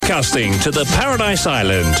Broadcasting to the Paradise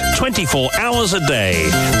Island 24 hours a day.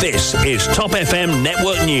 This is Top FM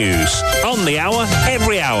Network News. On the hour,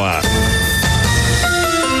 every hour.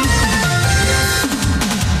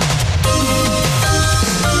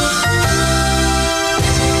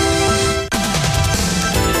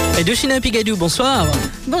 Douchina Pigadou, bonsoir.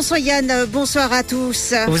 Bonsoir Yann, bonsoir à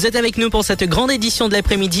tous. Vous êtes avec nous pour cette grande édition de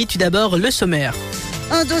l'après-midi. Tout d'abord, le sommaire.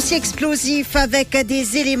 Un dossier explosif avec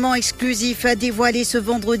des éléments exclusifs dévoilés ce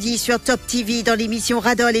vendredi sur Top TV dans l'émission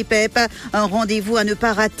Radar les Pep. Un rendez-vous à ne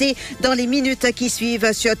pas rater dans les minutes qui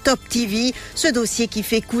suivent sur Top TV. Ce dossier qui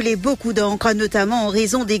fait couler beaucoup d'encre, notamment en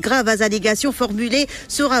raison des graves allégations formulées,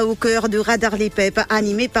 sera au cœur de Radar les Pep,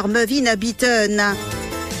 animé par Mauvin Beaton.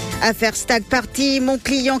 Affaire Stag Party, mon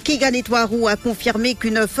client Keegan Etwarou a confirmé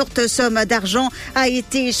qu'une forte somme d'argent a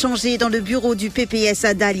été échangée dans le bureau du PPS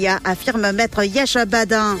à Dahlia, affirme maître Yasha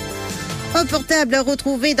Badin. Un portable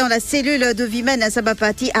retrouvé dans la cellule de Vimen à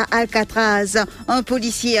Sabapati à Alcatraz. Un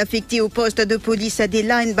policier affecté au poste de police des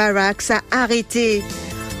Line Barracks a arrêté.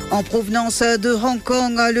 En provenance de Hong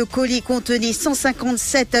Kong, le colis contenait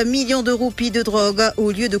 157 millions de roupies de drogue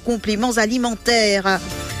au lieu de compléments alimentaires.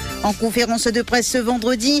 En conférence de presse ce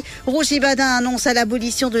vendredi, Roger Badin annonce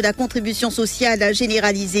l'abolition de la contribution sociale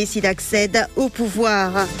généralisée s'il accède au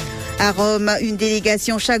pouvoir. À Rome, une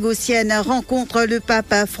délégation chagossienne rencontre le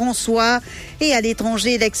pape François. Et à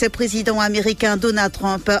l'étranger, l'ex-président américain Donald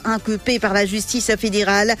Trump, inculpé par la justice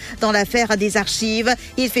fédérale dans l'affaire des archives.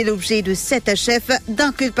 Il fait l'objet de 7 chefs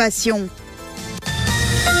d'inculpation.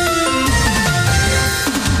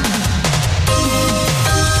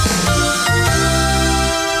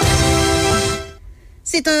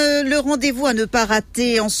 C'est le rendez-vous à ne pas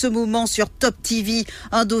rater en ce moment sur Top TV.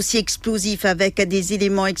 Un dossier explosif avec des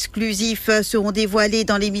éléments exclusifs seront dévoilés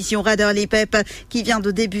dans l'émission Radar les Pep qui vient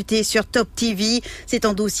de débuter sur Top TV. C'est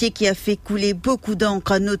un dossier qui a fait couler beaucoup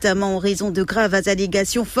d'encre, notamment en raison de graves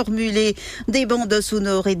allégations formulées. Des bandes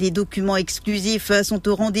sonores et des documents exclusifs sont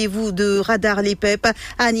au rendez-vous de Radar les Pep,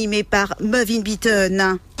 animé par Mauvin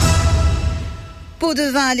Beaton. Pot de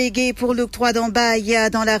vin allégué pour l'octroi d'un bail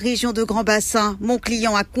dans la région de Grand Bassin. Mon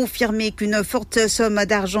client a confirmé qu'une forte somme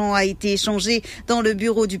d'argent a été échangée dans le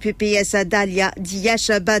bureau du PPS à Dahlia, dit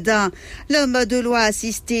Yasha Badin. L'homme de loi a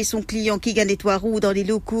assisté son client Keegan Etwarou dans les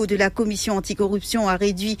locaux de la commission anticorruption a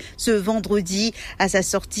réduit ce vendredi. À sa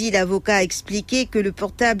sortie, l'avocat a expliqué que le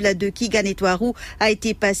portable de Keegan Etwarou a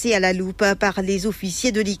été passé à la loupe par les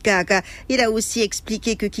officiers de l'ICAC. Il a aussi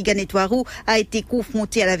expliqué que Keegan Etwarou a été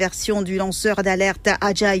confronté à la version du lanceur d'alerte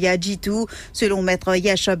Ajaya Jitu. Selon maître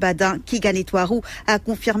Yasha Badin, Keegan Etwarou a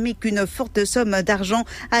confirmé qu'une forte somme d'argent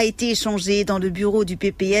a été échangée dans le bureau du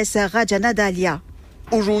PPS Rajana Dahlia.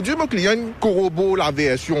 Aujourd'hui, mon client corrobore la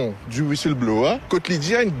version du whistleblower.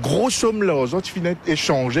 Quotidien, une grosse somme d'argent qui finit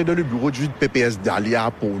échangée dans le bureau du PPS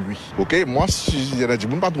Dahlia pour lui. Ok, moi, si il y a des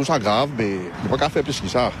gens pas trop ça grave, mais il n'y a pas qu'à faire plus que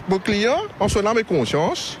ça. Mon client, en son âme et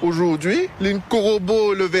conscience, aujourd'hui, il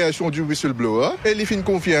corrobore la version du whistleblower et il finit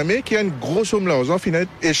confirmer qu'il y a une grosse somme d'argent qui finit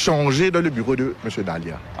échangée dans le bureau de M.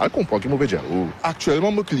 Dahlia. Elle comprend qu'il m'a dire. Oh.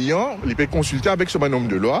 Actuellement, mon client, il peut consulter avec son homme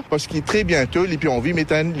de loi parce qu'il très bientôt, il peut envie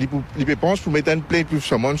mettre il peut penser pour mettre une plainte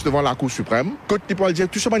devant la Cour suprême. Quand il peut dire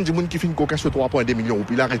tout ce monde qui finit cocasse 3,2 millions ou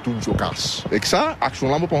puis il retourne sur casse. Et que ça,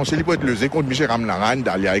 action-là, je pense qu'il peut être lésé contre M. Ramnaran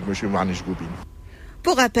d'aller avec M. Manish Goupin.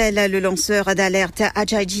 Pour rappel, le lanceur d'alerte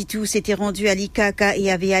Ajay Jitu s'était rendu à l'ICAC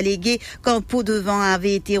et avait allégué qu'un pot de vin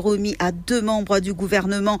avait été remis à 2 membres du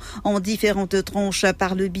gouvernement en différentes tranches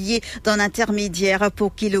par le biais d'un intermédiaire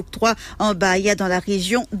pour qu'il octroie un bail dans la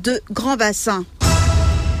région de Grand Bassin.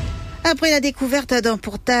 Après la découverte d'un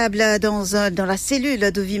portable dans la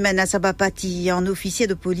cellule de Vimen à Sabapati, un officier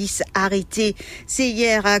de police arrêté. C'est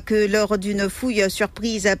hier que lors d'une fouille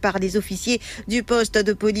surprise par les officiers du poste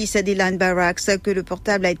de police des Line Barracks que le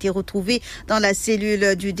portable a été retrouvé dans la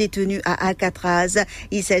cellule du détenu à Alcatraz.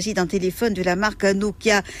 Il s'agit d'un téléphone de la marque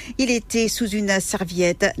Nokia. Il était sous une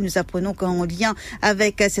serviette. Nous apprenons qu'en lien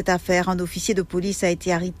avec cette affaire, un officier de police a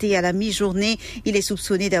été arrêté à la mi-journée. Il est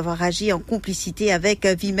soupçonné d'avoir agi en complicité avec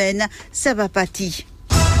Vimen Sabapati.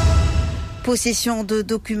 Possession de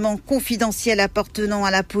documents confidentiels appartenant à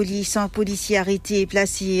la police. Un policier arrêté et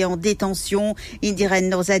placé en détention. Indiren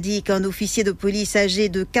Norzadik, un officier de police âgé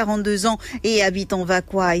de 42 ans et habitant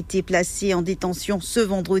Vakwa, a été placé en détention ce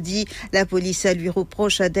vendredi. La police lui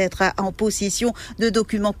reproche d'être en possession de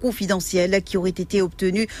documents confidentiels qui auraient été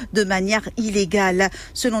obtenus de manière illégale.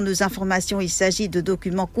 Selon nos informations, il s'agit de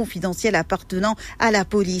documents confidentiels appartenant à la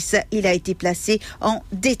police. Il a été placé en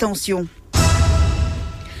détention.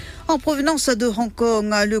 En provenance de Hong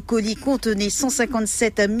Kong, le colis contenait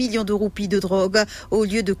 157 millions de roupies de drogue au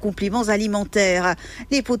lieu de compléments alimentaires.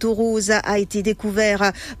 Les poteaux roses a été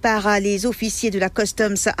découvert par les officiers de la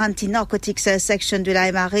Customs Anti-Narcotics Section de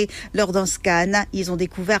la MRA lors d'un scan. Ils ont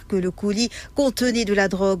découvert que le colis contenait de la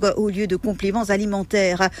drogue au lieu de compléments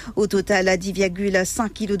alimentaires. Au total,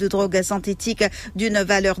 10,5 kilos de drogue synthétique d'une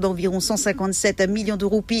valeur d'environ 157 millions de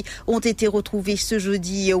roupies ont été retrouvés ce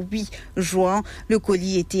jeudi 8 juin. Le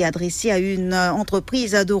colis était adressé à une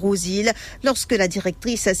entreprise de Rosehill. Lorsque la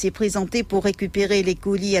directrice s'est présentée pour récupérer les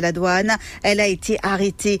colis à la douane, elle a été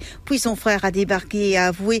arrêtée. Puis son frère a débarqué et a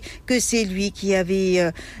avoué que c'est lui qui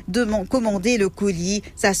avait commandé le colis.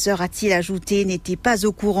 Sa sœur, a-t-il ajouté, n'était pas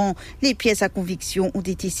au courant. Les pièces à conviction ont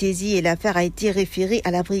été saisies et l'affaire a été référée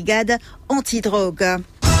à la brigade antidrogue.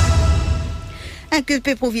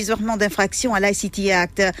 Inculpé provisoirement d'infraction à l'ICT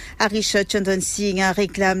Act, Harish Chandan Singh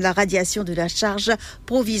réclame la radiation de la charge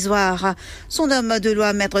provisoire. Son homme de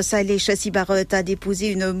loi, maître Sailesh Sibarat, a déposé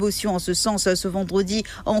une motion en ce sens ce vendredi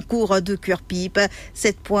en cours de cure-pipe.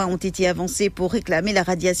 7 points ont été avancés pour réclamer la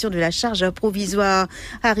radiation de la charge provisoire.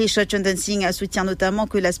 Harish Chandan Singh soutient notamment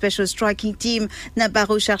que la Special Striking Team n'a pas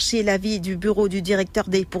recherché l'avis du bureau du directeur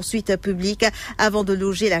des poursuites publiques avant de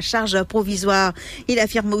loger la charge provisoire. Il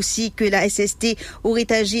affirme aussi que la SST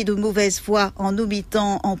aurait agi de mauvaise foi en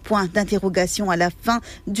omettant un point d'interrogation à la fin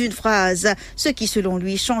d'une phrase, ce qui selon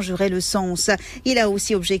lui changerait le sens. Il a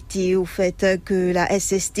aussi objecté au fait que la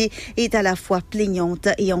SST est à la fois plaignante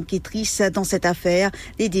et enquêtrice dans cette affaire.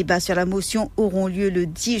 Les débats sur la motion auront lieu le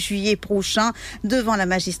 10 juillet prochain devant la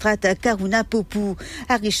magistrate Karuna Popu.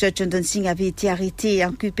 Harish Chandan Singh avait été arrêté et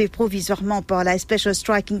inculpé provisoirement par la Special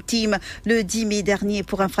Striking Team le 10 mai dernier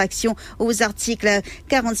pour infraction aux articles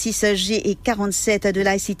 46G et 47 de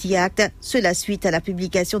l'ICT Act, cela suite à la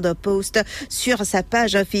publication d'un post sur sa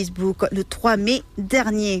page Facebook le 3 mai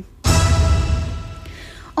dernier.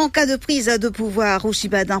 En cas de prise de pouvoir,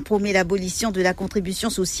 Rochibadin promet l'abolition de la contribution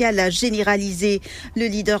sociale généralisée. Le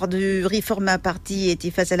leader du Reform Party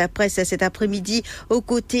était face à la presse cet après-midi aux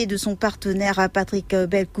côtés de son partenaire Patrick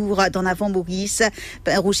Belcourt dans Fm Maurice.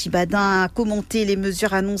 Rochibadin a commenté les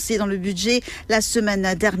mesures annoncées dans le budget la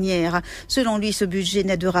semaine dernière. Selon lui, ce budget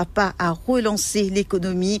n'aidera pas à relancer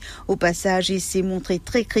l'économie. Au passage, il s'est montré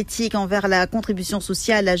très critique envers la contribution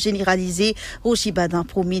sociale généralisée. Rochibadin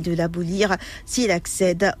promet de l'abolir s'il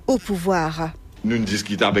accède au pouvoir. Nous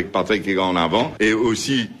discutons avec Patrick qui est en avant et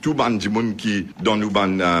aussi tout le monde qui dans nous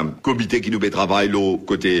comité qui nous fait travail là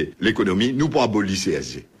côté l'économie, nous pour abolir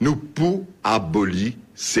CSG. Nous pour abolir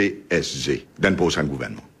CSG dans le prochain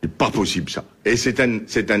gouvernement. C'est pas possible ça. Et c'est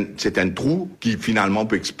un trou qui finalement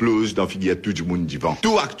peut exploser dans la figure tout le monde vivant.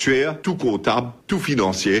 Tout actuaire, tout comptable, tout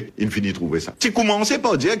financier, il finit de trouver ça. Tu commences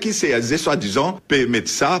par dire que CSG, soi-disant, peut mettre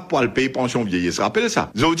ça pour le payer pension vieillesse. Rappelle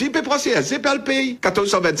ça. Zodi peut prendre CSG pour le payer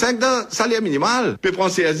 1425 dans salaire minimal. Peut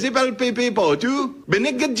prendre CSG pour le payer partout. Mais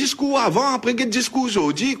n'est que discours avant, après que discours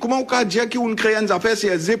Zodi, comment on peut dire qu'on crée une affaire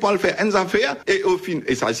CSG pour le faire une affaire et au fin,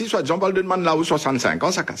 et ça ici, soi-disant, parle de demande là où 65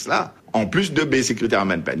 ans, ça casse là. En plus de baisser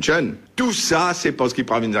sécuritairement pension. Tout ça, c'est parce qu'il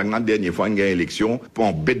prend une dernière fois une élection pour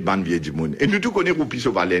un bête bande vieille du monde. Et nous tout connaissons Roupi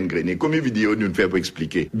Sauvalène Grené, comme une vidéo nous fait pour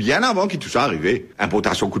expliquer. Bien avant que tout ça arrive,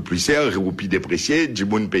 importation coûte plus cher, Roupi déprécié, du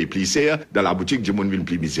monde paye plus cher, dans la boutique du monde vient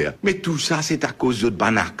plus misère. Mais tout ça, c'est à cause de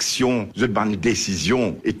bonnes actions, de bonnes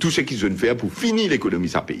décisions, et tout ce qu'ils ont fait pour finir l'économie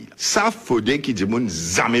de ce pays. Ça, faudrait qu'ils du monde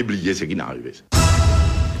jamais oublier ce qui n'est arrivé.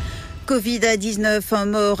 Covid-19,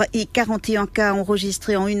 morts et 41 cas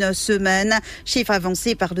enregistrés en une semaine. Chiffre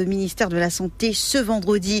avancé par le ministère de la Santé ce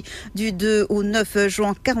vendredi. Du 2 au 9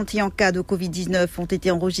 juin, 41 cas de Covid-19 ont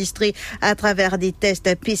été enregistrés à travers des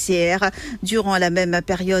tests PCR. Durant la même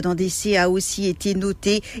période, un décès a aussi été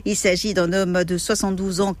noté. Il s'agit d'un homme de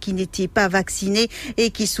 72 ans qui n'était pas vacciné et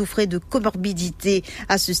qui souffrait de comorbidité.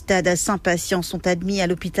 À ce stade, 5 patients sont admis à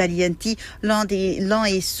l'hôpital INT. L'un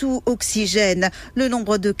est sous oxygène. Le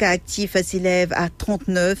nombre de cas actifs s'élève à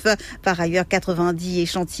 39. Par ailleurs, 90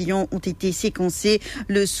 échantillons ont été séquencés.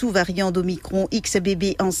 Le sous-variant d'Omicron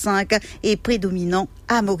XBB.1.5 est prédominant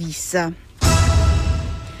à Maurice.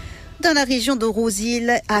 Dans la région de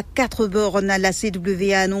Rosehill, à 4 bornes, la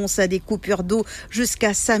CW annonce des coupures d'eau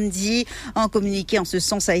jusqu'à samedi. Un communiqué en ce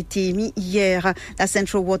sens a été émis hier. La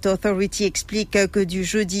Central Water Authority explique que du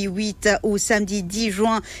jeudi 8 au samedi 10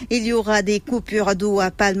 juin, il y aura des coupures d'eau à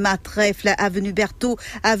Palma, Trèfle, avenue Berthaud,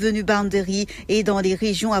 avenue Boundary et dans les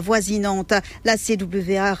régions avoisinantes. La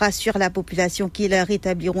CWA rassure la population qu'ils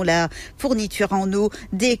rétabliront la fourniture en eau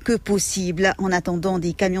dès que possible. En attendant,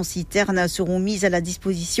 des camions-citernes seront mis à la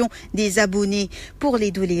disposition des abonnés. Pour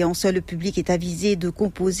les doléances, le public est avisé de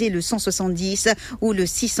composer le 170 ou le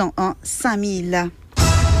 601 5000.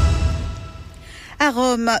 À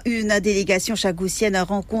Rome, une délégation chagossienne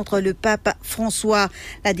rencontre le pape François.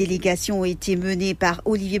 La délégation a été menée par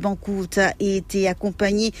Olivier Bancout et était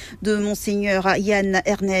accompagnée de Monseigneur Yann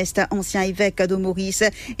Ernest, ancien évêque de Maurice,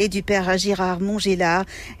 et du père Gérard Mongela.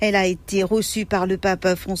 Elle a été reçue par le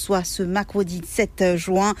pape François ce mercredi 7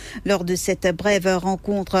 juin. Lors de cette brève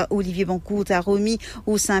rencontre, Olivier Bancout a remis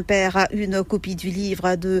au Saint-Père une copie du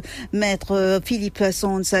livre de maître Philippe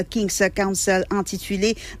Sands, King's Council,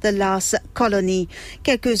 intitulé The Last Colony.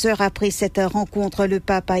 Quelques heures après cette rencontre, le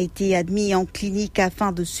pape a été admis en clinique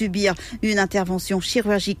afin de subir une intervention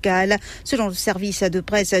chirurgicale. Selon le service de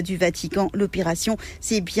presse du Vatican, l'opération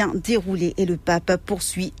s'est bien déroulée et le pape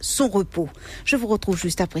poursuit son repos. Je vous retrouve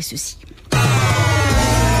juste après ceci.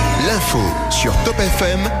 L'info sur Top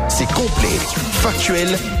FM, c'est complet, factuel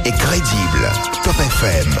et crédible. Top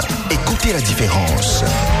FM, écoutez la différence.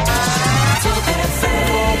 Top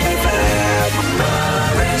FM,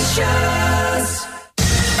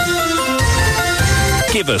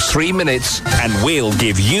 Give us 3 minutes and we'll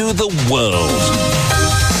give you the world.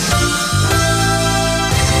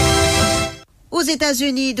 Aux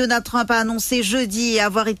États-Unis, Donald Trump a annoncé jeudi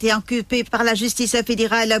avoir été inculpé par la justice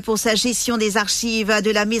fédérale pour sa gestion des archives de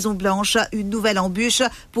la Maison-Blanche, une nouvelle embûche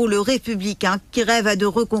pour le républicain qui rêve de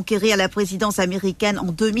reconquérir la présidence américaine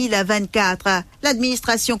en 2024.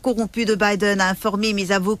 L'administration corrompue de Biden a informé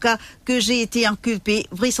mes avocats que j'ai été inculpé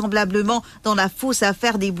vraisemblablement dans la fausse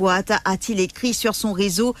affaire des boîtes, a-t-il écrit sur son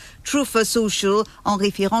réseau Truth Social en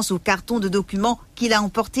référence au carton de documents qu'il a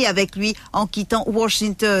emporté avec lui en quittant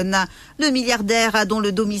Washington. Le milliardaire, dont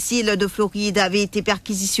le domicile de Floride avait été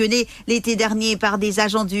perquisitionné l'été dernier par des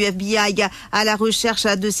agents du FBI à la recherche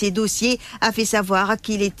de ses dossiers, a fait savoir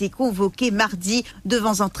qu'il était convoqué mardi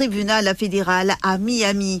devant un tribunal fédéral à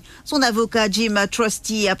Miami. Son avocat Jim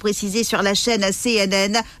Trusty a précisé sur la chaîne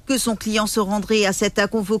CNN que son client se rendrait à cette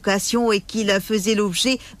convocation et qu'il faisait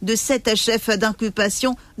l'objet de 7 chefs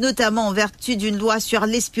d'inculpation, notamment en vertu d'une loi sur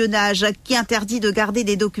l'espionnage qui interdit de garder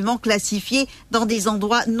des documents classifiés dans des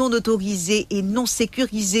endroits non autorisés et non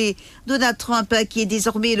sécurisés. Donald Trump, qui est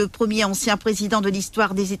désormais le premier ancien président de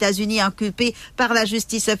l'histoire des États-Unis inculpé par la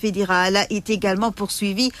justice fédérale, est également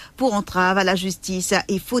poursuivi pour entrave à la justice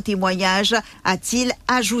et faux témoignage, a-t-il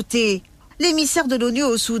ajouté. L'émissaire de l'ONU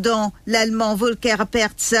au Soudan, l'Allemand Volker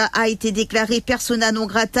Perthes, a été déclaré persona non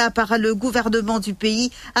grata par le gouvernement du pays,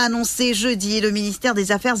 a annoncé jeudi le ministère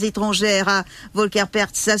des Affaires étrangères. Volker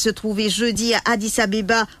Perthes se trouvait jeudi à Addis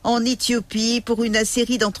Abeba, en Éthiopie, pour une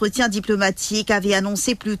série d'entretiens diplomatiques, avait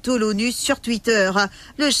annoncé plus tôt l'ONU sur Twitter.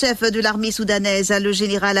 Le chef de l'armée soudanaise, le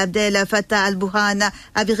général Abdel Fattah al-Burhan,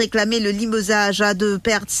 avait réclamé le limogeage de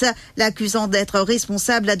Perthes, l'accusant d'être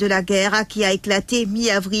responsable de la guerre qui a éclaté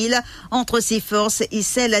mi-avril entre ses forces et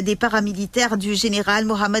celles des paramilitaires du général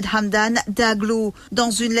Mohamed Hamdan Daglo. Dans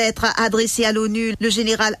une lettre adressée à l'ONU, le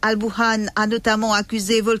général al-Burhan a notamment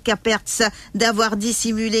accusé Volker Perthes d'avoir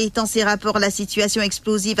dissimulé dans ses rapports la situation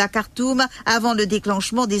explosive à Khartoum avant le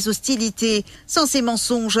déclenchement des hostilités. Sans ces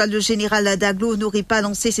mensonges, le général Daglo n'aurait pas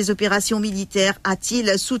lancé ses opérations militaires,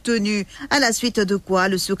 a-t-il soutenu. À la suite de quoi,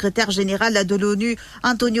 le secrétaire général de l'ONU,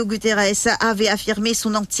 Antonio Guterres, avait affirmé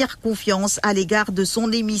son entière confiance à l'égard de son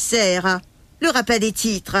émissaire. Le rappel des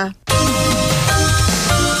titres.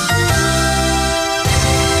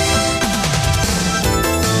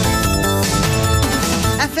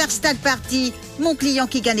 Affaire Stag Party. Mon client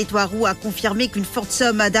qui gagne les 3 roues a confirmé qu'une forte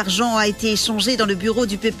somme d'argent a été échangée dans le bureau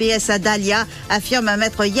du PPS à Dahlia, affirme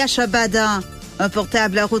maître Yacha Badin. Un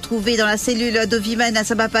portable retrouvé dans la cellule de Vimen à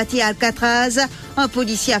Sabapati à Alcatraz. Un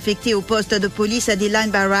policier affecté au poste de police des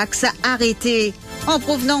Line Barracks arrêté. En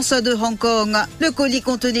provenance de Hong Kong, le colis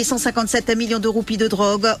contenait 157 millions de roupies de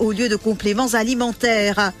drogue au lieu de compléments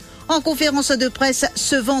alimentaires. En conférence de presse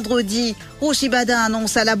ce vendredi, Rochibadin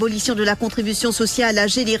annonce à l'abolition de la contribution sociale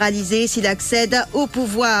généralisée s'il accède au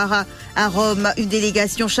pouvoir. À Rome, une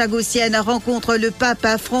délégation chagossienne rencontre le pape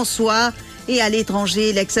François. Et à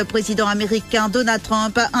l'étranger, l'ex-président américain Donald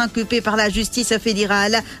Trump, inculpé par la justice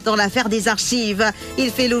fédérale dans l'affaire des archives.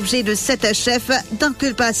 Il fait l'objet de 7 chefs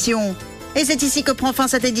d'inculpation. Et c'est ici que prend fin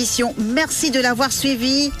cette édition. Merci de l'avoir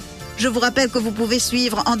suivi. Je vous rappelle que vous pouvez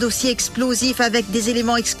suivre un dossier explosif avec des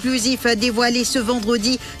éléments exclusifs dévoilés ce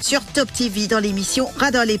vendredi sur Top TV dans l'émission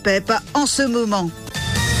Radar les Pep en ce moment.